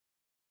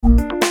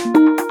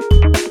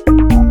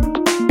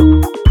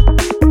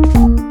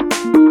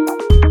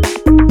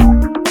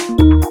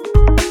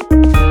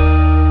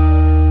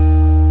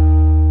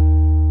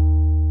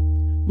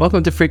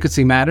Welcome to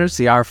Frequency Matters,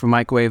 the Hour for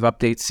Microwave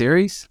Update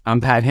series.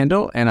 I'm Pat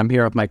Hindle, and I'm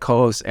here with my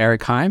co-host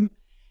Eric Heim.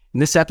 In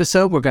this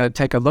episode, we're going to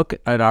take a look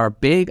at our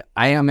big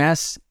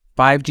IMS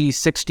 5G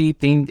 6G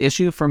themed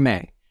issue for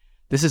May.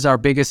 This is our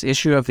biggest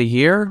issue of the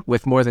year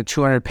with more than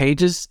 200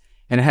 pages,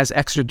 and it has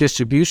extra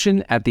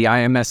distribution at the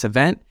IMS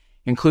event,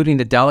 including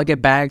the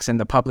delegate bags and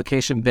the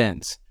publication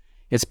bins.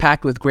 It's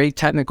packed with great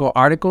technical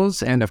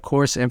articles and, of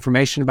course,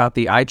 information about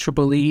the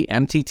IEEE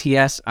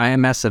MTTS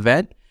IMS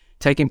event,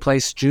 taking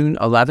place June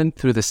 11th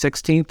through the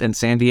 16th in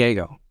San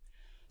Diego.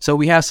 So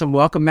we have some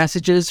welcome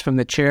messages from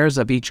the chairs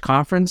of each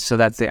conference, so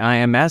that's the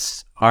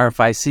IMS,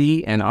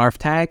 RFIC, and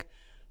RFTAG,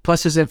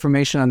 plus there's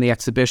information on the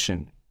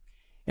exhibition.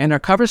 And our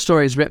cover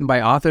story is written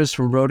by authors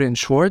from Roda and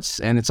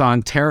Schwartz, and it's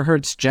on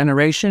terahertz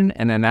generation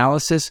and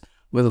analysis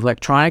with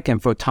electronic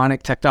and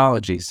photonic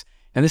technologies.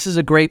 And this is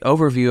a great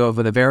overview of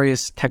the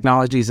various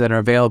technologies that are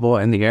available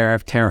in the area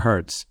of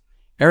terahertz.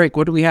 Eric,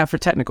 what do we have for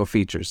technical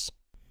features?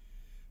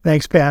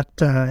 Thanks, Pat.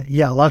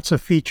 Lots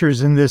of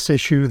features in this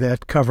issue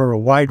that cover a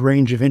wide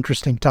range of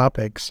interesting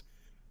topics.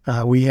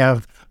 We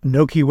have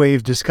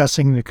Nokiwave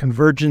discussing the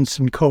convergence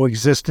and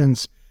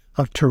coexistence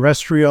of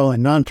terrestrial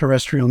and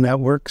non-terrestrial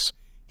networks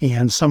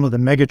and some of the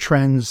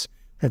megatrends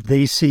that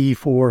they see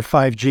for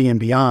 5G and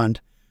beyond.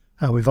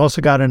 We've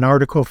also got an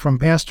article from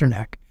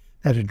Pasternak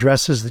that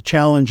addresses the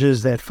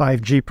challenges that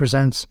 5G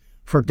presents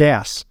for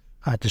DAS,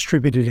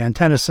 distributed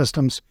antenna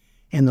systems,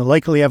 and the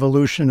likely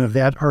evolution of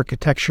that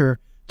architecture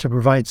to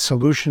provide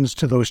solutions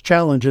to those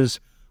challenges,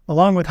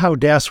 along with how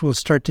DAS will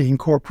start to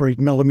incorporate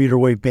millimeter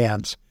wave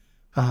bands.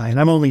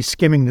 And I'm only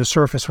skimming the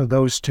surface with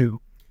those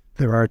two.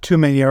 There are too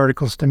many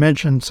articles to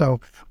mention,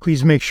 so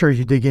please make sure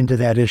you dig into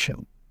that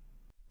issue.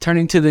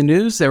 Turning to the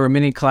news, there were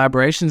many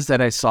collaborations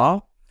that I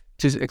saw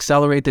to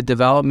accelerate the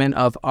development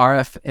of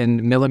RF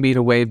and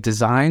millimeter wave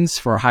designs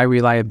for high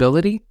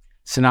reliability.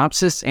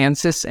 Synopsys,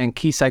 Ansys, and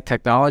Keysight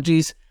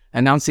Technologies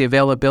announced the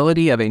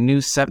availability of a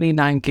new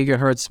 79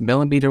 gigahertz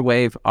millimeter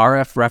wave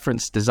RF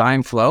reference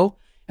design flow,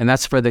 and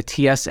that's for the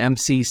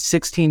TSMC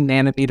 16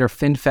 nanometer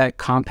FinFET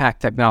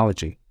compact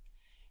technology.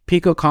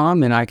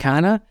 Picocom and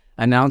Icana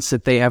announced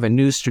that they have a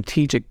new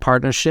strategic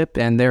partnership,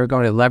 and they're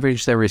going to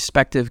leverage their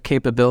respective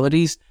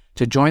capabilities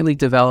to jointly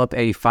develop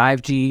a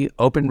 5G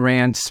Open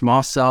RAN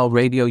small cell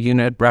radio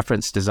unit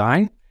reference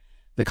design.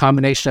 The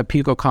combination of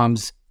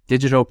Picocom's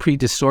digital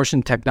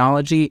pre-distortion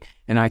technology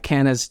and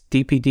Icana's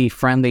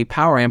DPD-friendly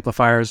power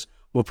amplifiers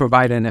will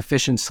provide an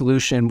efficient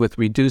solution with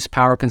reduced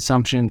power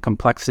consumption,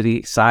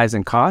 complexity, size,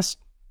 and cost.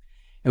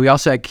 And we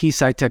also had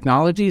Keysight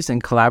Technologies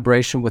in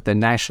collaboration with the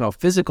National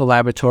Physical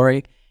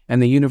Laboratory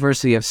and the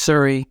University of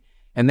Surrey,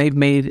 and they've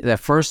made the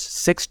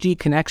first 6G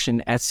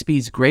connection at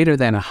speeds greater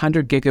than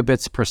 100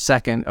 gigabits per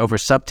second over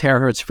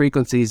sub-terahertz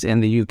frequencies in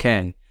the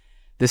UK.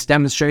 This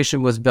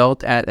demonstration was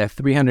built at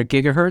 300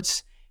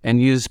 gigahertz and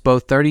used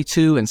both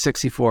 32 and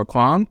 64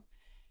 QAM,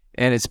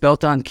 and it's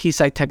built on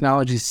Keysight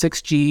Technologies'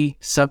 6G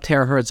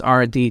sub-terahertz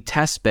R&D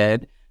test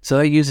bed, so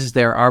that uses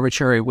their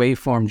arbitrary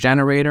waveform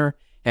generator,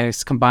 and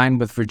it's combined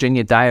with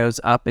Virginia diodes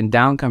up and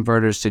down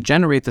converters to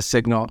generate the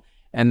signal,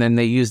 and then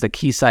they use the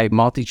Keysight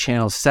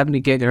multi-channel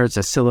 70 gigahertz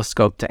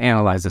oscilloscope to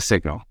analyze the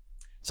signal.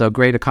 So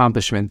great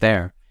accomplishment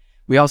there.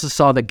 We also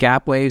saw the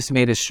Gap Waves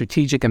made a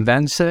strategic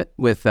investment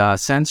with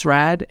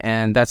SenseRad,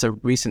 and that's a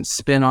recent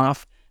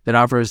spin-off that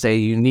offers a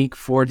unique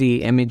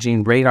 4D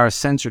imaging radar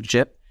sensor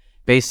chip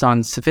based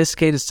on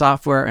sophisticated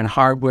software and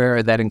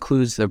hardware that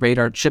includes the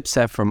radar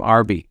chipset from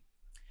Arby.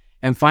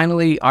 And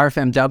finally,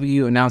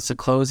 RFMW announced the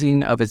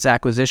closing of its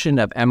acquisition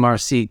of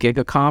MRC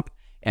Gigacomp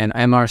and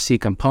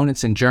MRC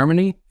Components in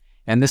Germany,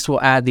 and this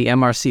will add the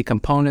MRC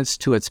Components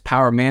to its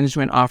power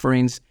management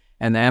offerings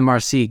and the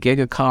MRC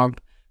Gigacomp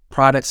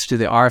products to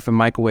the RF and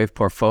microwave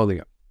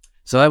portfolio.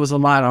 So that was a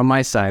lot on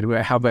my side.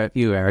 How about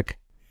you, Eric?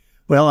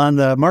 Well, on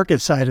the market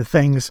side of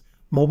things,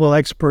 Mobile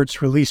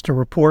Experts released a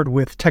report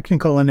with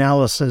technical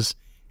analysis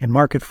and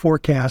market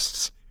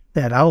forecasts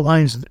that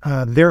outlines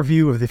their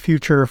view of the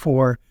future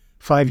for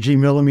 5G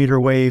millimeter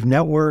wave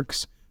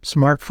networks,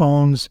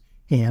 smartphones,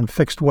 and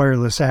fixed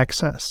wireless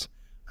access.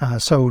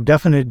 So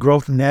definite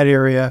growth in that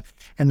area,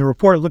 and the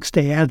report looks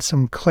to add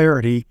some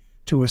clarity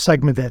to a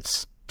segment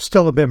that's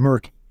still a bit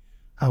murky.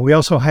 We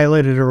also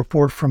highlighted a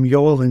report from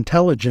Yole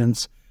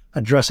Intelligence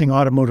addressing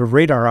automotive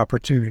radar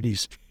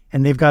opportunities,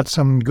 and they've got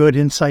some good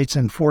insights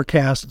and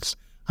forecasts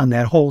on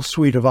that whole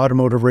suite of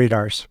automotive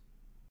radars.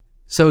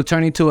 So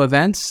turning to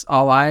events,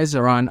 all eyes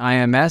are on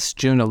IMS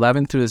June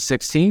 11th through the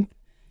 16th.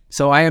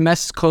 So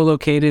IMS is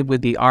co-located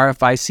with the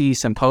RFIC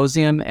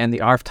Symposium and the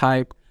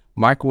RFTAG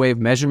Microwave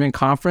Measurement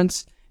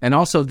Conference. And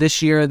also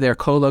this year, they're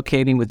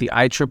co-locating with the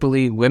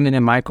IEEE Women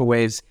in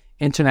Microwaves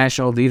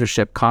International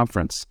Leadership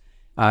Conference.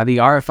 The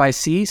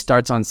RFIC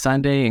starts on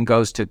Sunday and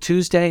goes to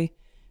Tuesday.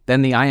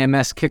 Then the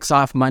IMS kicks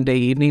off Monday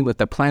evening with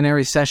the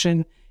plenary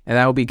session, and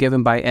that will be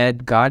given by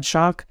Ed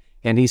Godshock,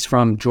 and he's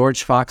from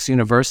George Fox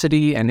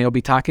University, and he'll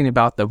be talking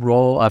about the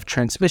role of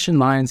transmission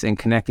lines in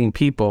connecting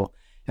people,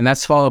 and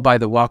that's followed by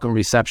the welcome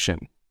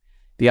reception.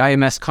 The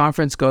IMS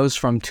conference goes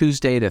from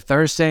Tuesday to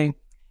Thursday,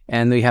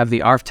 and we have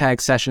the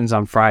RFTAG sessions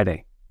on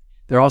Friday.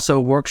 There are also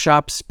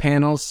workshops,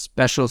 panels,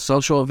 special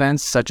social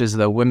events such as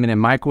the Women in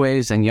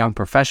Microwaves and Young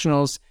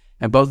Professionals,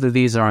 and both of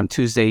these are on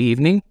Tuesday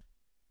evening.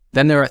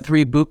 Then there are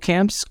 3 boot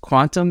camps,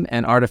 Quantum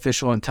and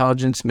Artificial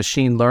Intelligence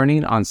Machine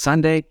Learning on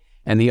Sunday,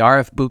 and the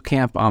RF Boot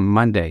Camp on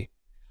Monday.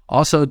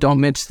 Also,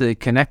 don't miss the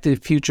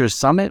Connected Futures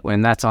Summit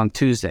when that's on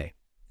Tuesday.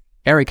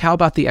 Eric, how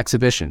about the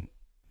exhibition?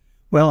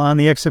 Well, on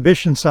the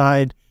exhibition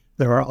side,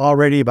 there are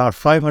already about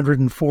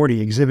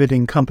 540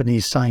 exhibiting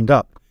companies signed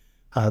up.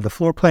 The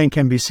floor plan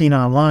can be seen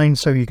online,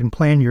 so you can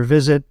plan your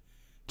visit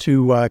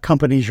to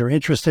companies you're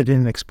interested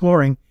in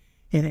exploring.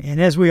 And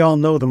as we all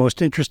know, the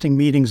most interesting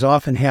meetings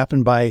often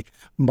happen by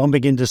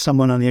bumping into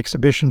someone on the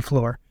exhibition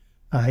floor,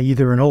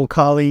 either an old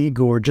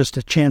colleague or just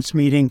a chance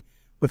meeting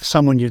with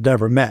someone you've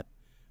never met.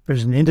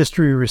 There's an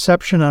industry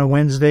reception on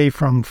Wednesday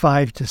from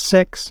 5 to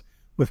 6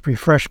 with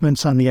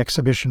refreshments on the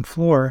exhibition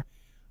floor.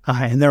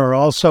 And there are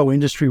also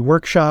industry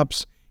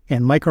workshops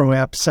and micro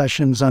app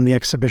sessions on the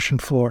exhibition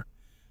floor.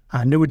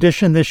 A new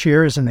addition this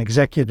year is an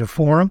executive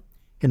forum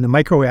in the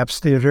micro apps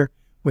theater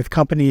with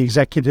company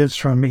executives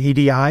from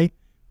ADI,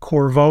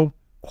 Qorvo,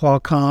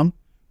 Qualcomm,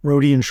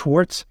 Rohde &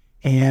 Schwartz,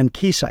 and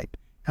Keysight.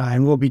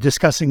 And we'll be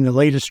discussing the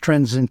latest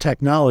trends in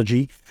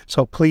technology.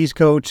 So please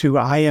go to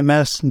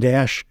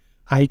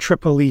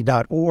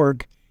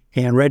IMS-IEEE.org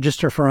and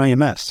register for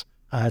IMS.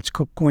 It's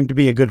going to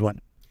be a good one.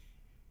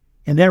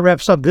 And that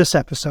wraps up this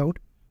episode.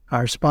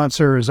 Our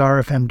sponsor is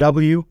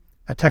RFMW,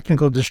 a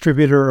technical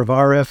distributor of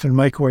RF and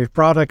microwave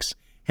products,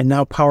 and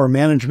now power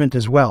management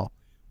as well.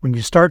 When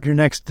you start your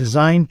next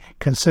design,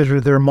 consider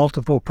their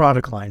multiple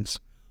product lines.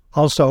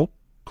 Also,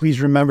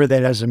 please remember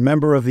that as a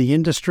member of the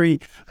industry,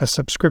 a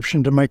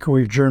subscription to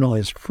Microwave Journal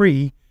is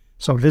free,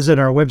 so visit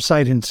our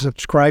website and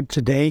subscribe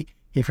today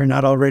if you're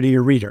not already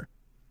a reader.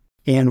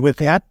 And with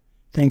that,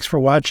 thanks for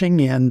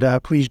watching, and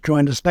please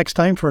join us next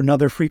time for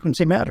another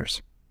Frequency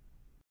Matters.